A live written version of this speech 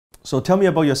So tell me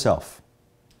about yourself.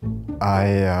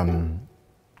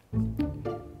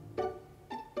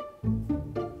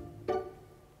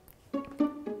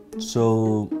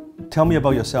 So tell me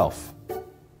about yourself.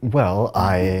 Well,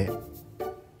 I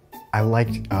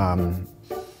liked,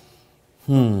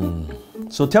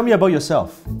 So tell me about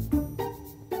yourself.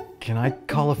 Can I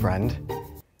call a friend?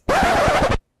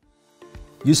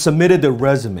 You submitted the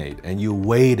resume and you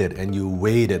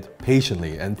waited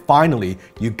patiently, and finally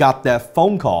you got that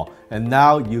phone call, and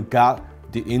now you got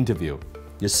the interview.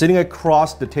 You're sitting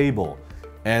across the table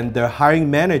and the hiring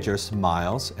manager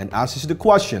smiles and asks you the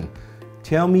question,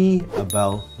 tell me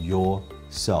about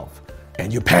yourself.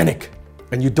 And you panic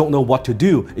and you don't know what to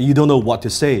do and you don't know what to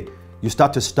say. You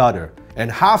start to stutter,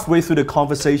 and halfway through the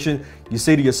conversation you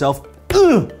say to yourself,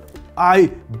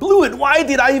 I blew it, why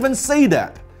did I even say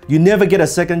that? You never get a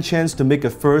second chance to make a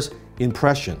first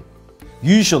impression.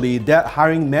 Usually that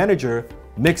hiring manager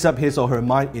makes up his or her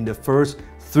mind in the first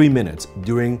 3 minutes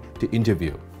during the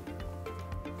interview.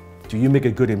 Do you make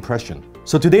a good impression?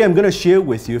 So today I'm going to share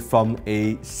with you from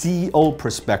a CEO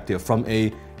perspective, from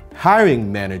a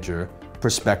hiring manager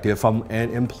perspective, from an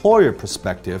employer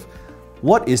perspective,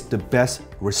 what is the best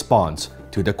response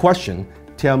to the question,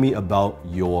 tell me about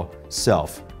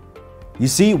yourself. You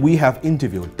see, we have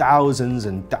interviewed thousands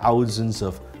and thousands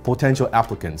of potential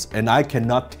applicants, and I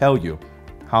cannot tell you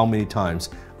how many times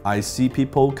I see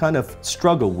people kind of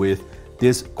struggle with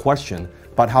this question.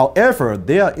 But however,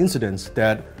 there are incidents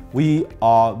that we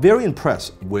are very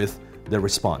impressed with the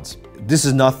response. This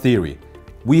is not theory.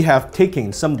 We have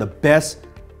taken some of the best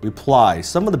replies,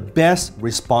 some of the best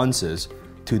responses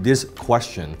to this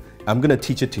question. I'm gonna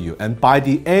teach it to you. And by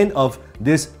the end of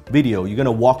this video, you're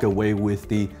gonna walk away with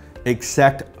the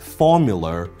exact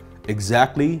formula,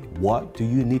 exactly what do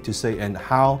you need to say and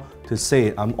how to say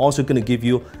it. I'm also gonna give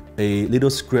you a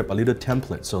little script, a little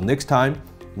template. So next time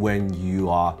when you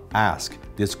are asked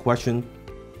this question,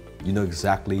 you know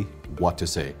exactly what to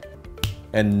say.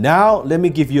 And now let me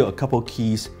give you a couple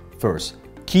keys first.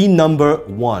 Key number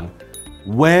 1,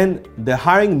 when the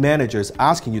hiring manager is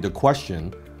asking you the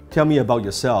question, tell me about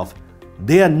yourself,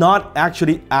 they are not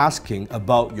actually asking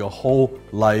about your whole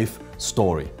life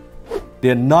story.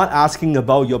 They're not asking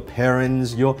about your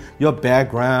parents, your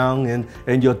background,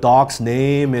 and your dog's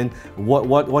name, and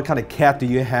what kind of cat do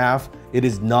you have. It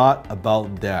is not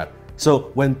about that. So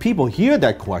when people hear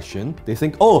that question, they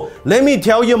think, oh, let me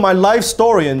tell you my life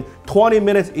story, and 20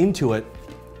 minutes into it,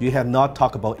 you have not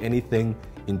talked about anything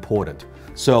important.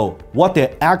 So what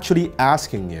they're actually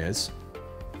asking is,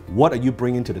 what are you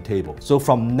bringing to the table? So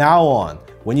from now on,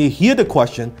 when you hear the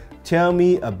question, tell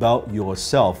me about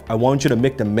yourself, I want you to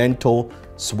make the mental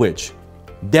switch.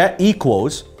 That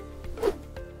equals,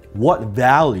 what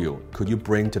value could you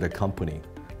bring to the company?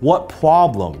 What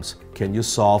problems can you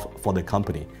solve for the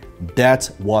company?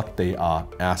 That's what they are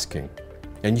asking.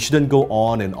 And you shouldn't go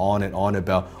on and on and on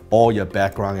about all your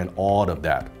background and all of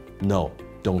that. No,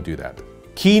 don't do that.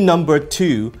 Key number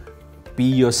 2, be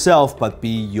yourself, but be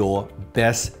your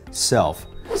best self.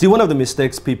 See, one of the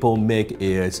mistakes people make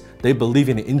is they believe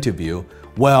in an interview,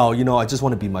 well, you know, I just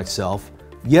want to be myself.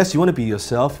 Yes, you want to be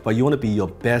yourself, but you want to be your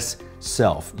best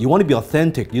self. You want to be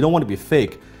authentic. You don't want to be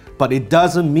fake. But it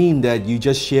doesn't mean that you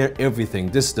just share everything.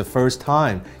 This is the first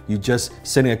time you just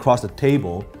sitting across the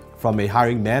table from a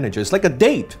hiring manager. It's like a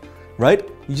date, right?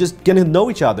 You just getting to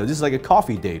know each other. This is like a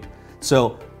coffee date.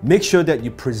 So make sure that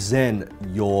you present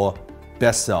your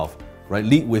best self, right?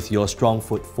 Lead with your strong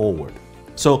foot forward.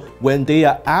 So when they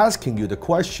are asking you the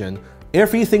question,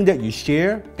 everything that you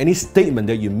share, any statement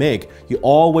that you make, you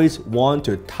always want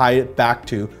to tie it back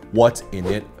to what's in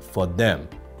it for them.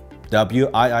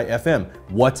 WIIFM,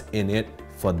 what's in it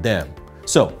for them.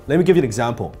 So let me give you an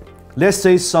example. Let's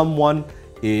say someone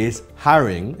is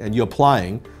hiring and you're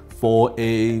applying for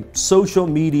a social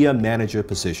media manager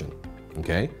position,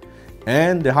 okay?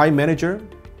 And the hiring manager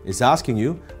is asking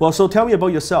you, well, so tell me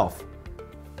about yourself.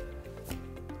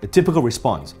 A typical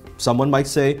response. Someone might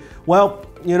say, well,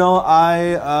 you know,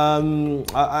 I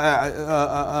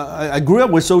grew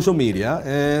up with social media,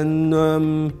 and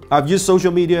I've used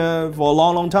social media for a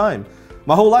long, long time.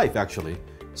 My whole life, actually.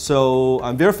 So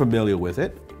I'm very familiar with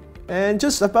it. And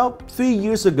just about 3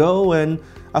 years ago, and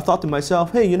I thought to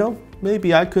myself, hey, you know,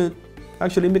 maybe I could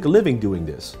actually make a living doing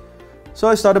this. So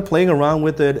I started playing around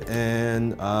with it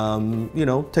and, you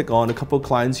know, take on a couple of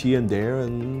clients here and there.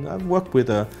 And I've worked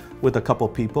with a couple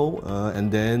of people,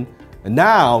 and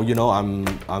now, you know,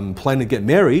 I'm planning to get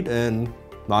married, and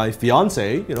my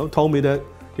fiance, you know, told me that,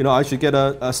 you know, I should get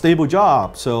a stable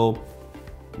job. So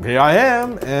here I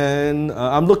am, and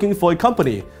I'm looking for a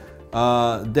company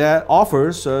that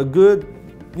offers a good,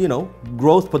 you know,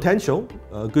 growth potential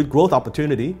a good growth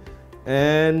opportunity.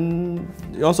 And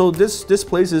also this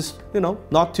place is,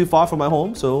 not too far from my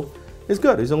home, so it's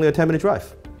good. It's only a 10-minute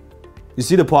drive. You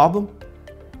see the problem?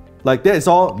 Like that, it's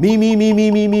all me.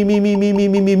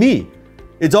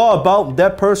 It's all about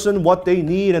that person, what they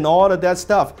need, and all of that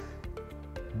stuff.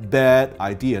 Bad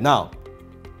idea. Now,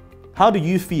 how do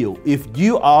you feel if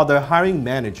you are the hiring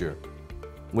manager?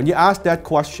 When you ask that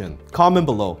question, comment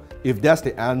below if that's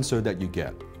the answer that you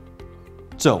get.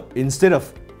 So instead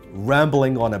of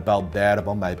rambling on about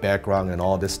my background and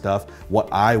all this stuff, what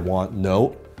I want,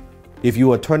 no. If you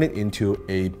were turning it into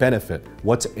a benefit,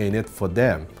 what's in it for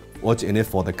them? What's in it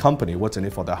for the company? What's in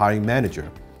it for the hiring manager?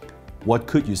 What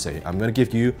could you say? I'm going to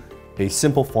give you a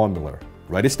simple formula.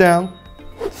 Write this down.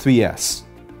 3S.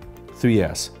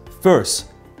 3S. First,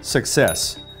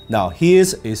 success. Now,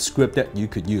 here's a script that you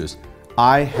could use.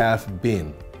 I have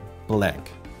been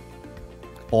blank.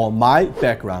 Or my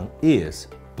background is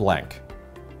blank.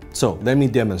 So let me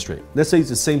demonstrate. Let's say it's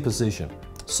the same position,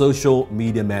 social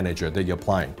media manager that you're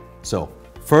applying. So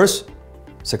first,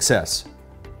 success.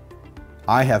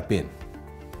 I have been.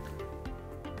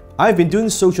 I've been doing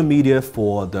social media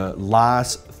for the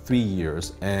last 3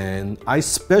 years, and I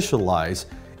specialize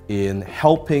in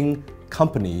helping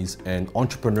companies and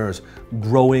entrepreneurs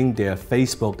growing their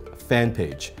Facebook fan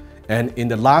page. And in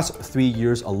the last 3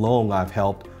 years alone, I've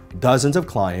helped dozens of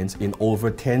clients in over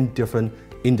 10 different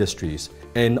industries.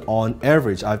 And on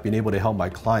average, I've been able to help my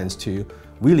clients to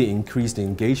really increase the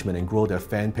engagement and grow their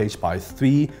fan page by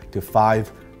 300 to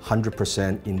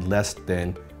 500% in less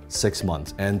than 6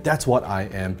 months. And that's what I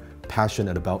am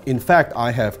passionate about. In fact,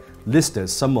 I have listed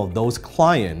some of those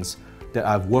clients that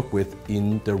I've worked with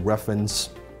in the reference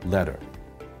letter.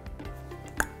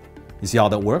 You see how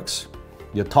that works?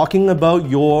 You're talking about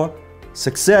your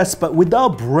success, but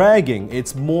without bragging.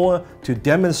 It's more to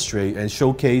demonstrate and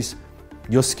showcase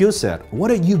your skill set.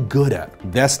 What are you good at?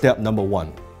 That's step number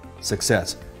 1,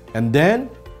 success. And then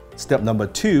step number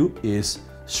 2 is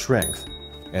strength.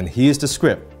 And here's the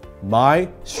script. My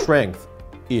strength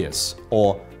is,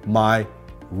 or my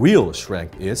real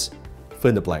strength is, fill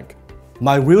in the blank.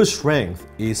 My real strength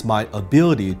is my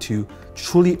ability to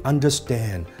truly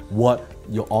understand what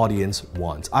your audience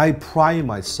wants. I pride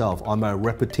myself on my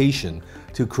reputation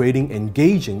to creating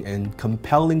engaging and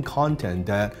compelling content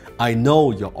that I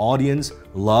know your audience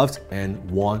loves and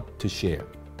want to share.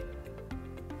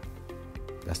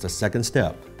 That's the second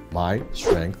step. My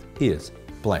strength is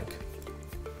blank.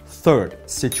 Third,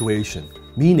 situation,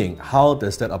 meaning how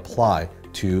does that apply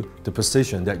to the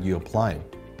position that you're applying?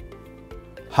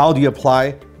 How do you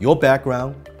apply your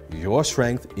background, your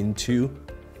strength into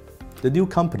the new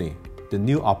company, the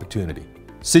new opportunity?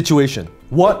 Situation,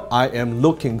 what I am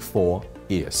looking for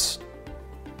is.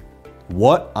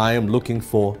 What I am looking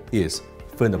for is,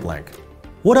 fill in the blank.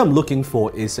 What I'm looking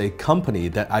for is a company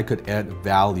that I could add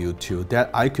value to, that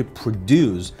I could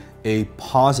produce a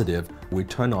positive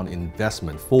return on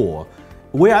investment for,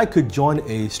 where I could join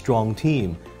a strong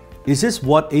team. Is this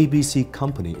what ABC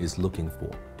company is looking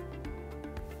for?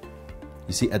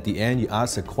 You see, at the end, you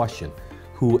ask a question.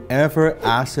 Whoever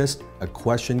asks a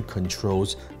question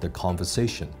controls the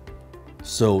conversation.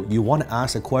 So you want to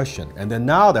ask a question, and then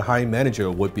now the hiring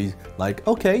manager would be like,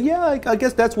 okay, yeah, I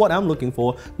guess that's what I'm looking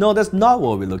for. No, that's not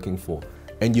what we're looking for.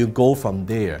 And you go from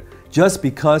there. Just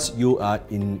because you are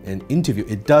in an interview,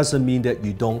 it doesn't mean that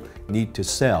you don't need to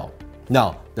sell.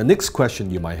 Now, the next question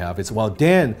you might have is, well,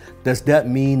 Dan, does that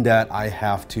mean that I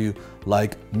have to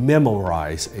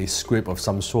memorize a script of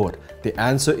some sort? The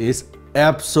answer is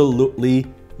absolutely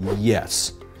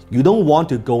yes. You don't want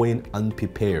to go in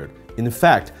unprepared. In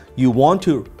fact, you want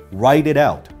to write it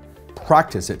out,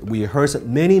 practice it, rehearse it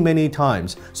many, many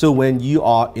times. So when you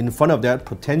are in front of that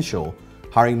potential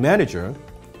hiring manager,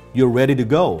 you're ready to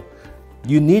go.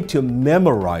 You need to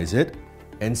memorize it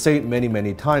and say it many,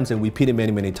 many times and repeat it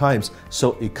many, many times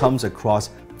so it comes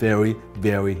across very,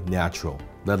 very natural.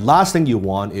 The last thing you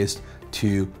want is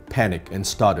to panic and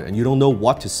stutter and you don't know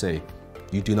what to say.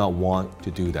 You do not want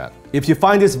to do that. If you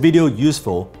find this video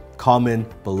useful, comment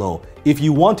below. If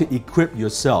you want to equip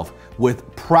yourself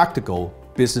with practical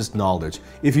business knowledge,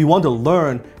 if you want to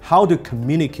learn how to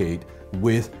communicate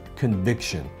with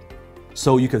conviction,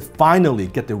 so you can finally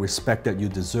get the respect that you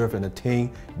deserve and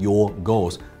attain your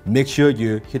goals, make sure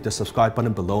you hit the subscribe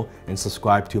button below and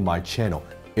subscribe to my channel.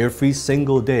 Every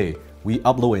single day, we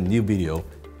upload a new video,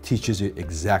 teaches you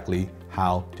exactly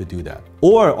how to do that.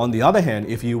 Or on the other hand,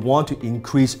 if you want to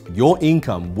increase your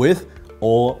income with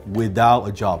or without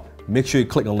a job, make sure you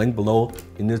click the link below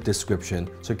in the description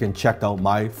so you can check out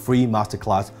my free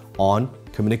masterclass on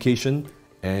communication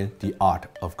and the art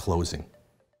of closing.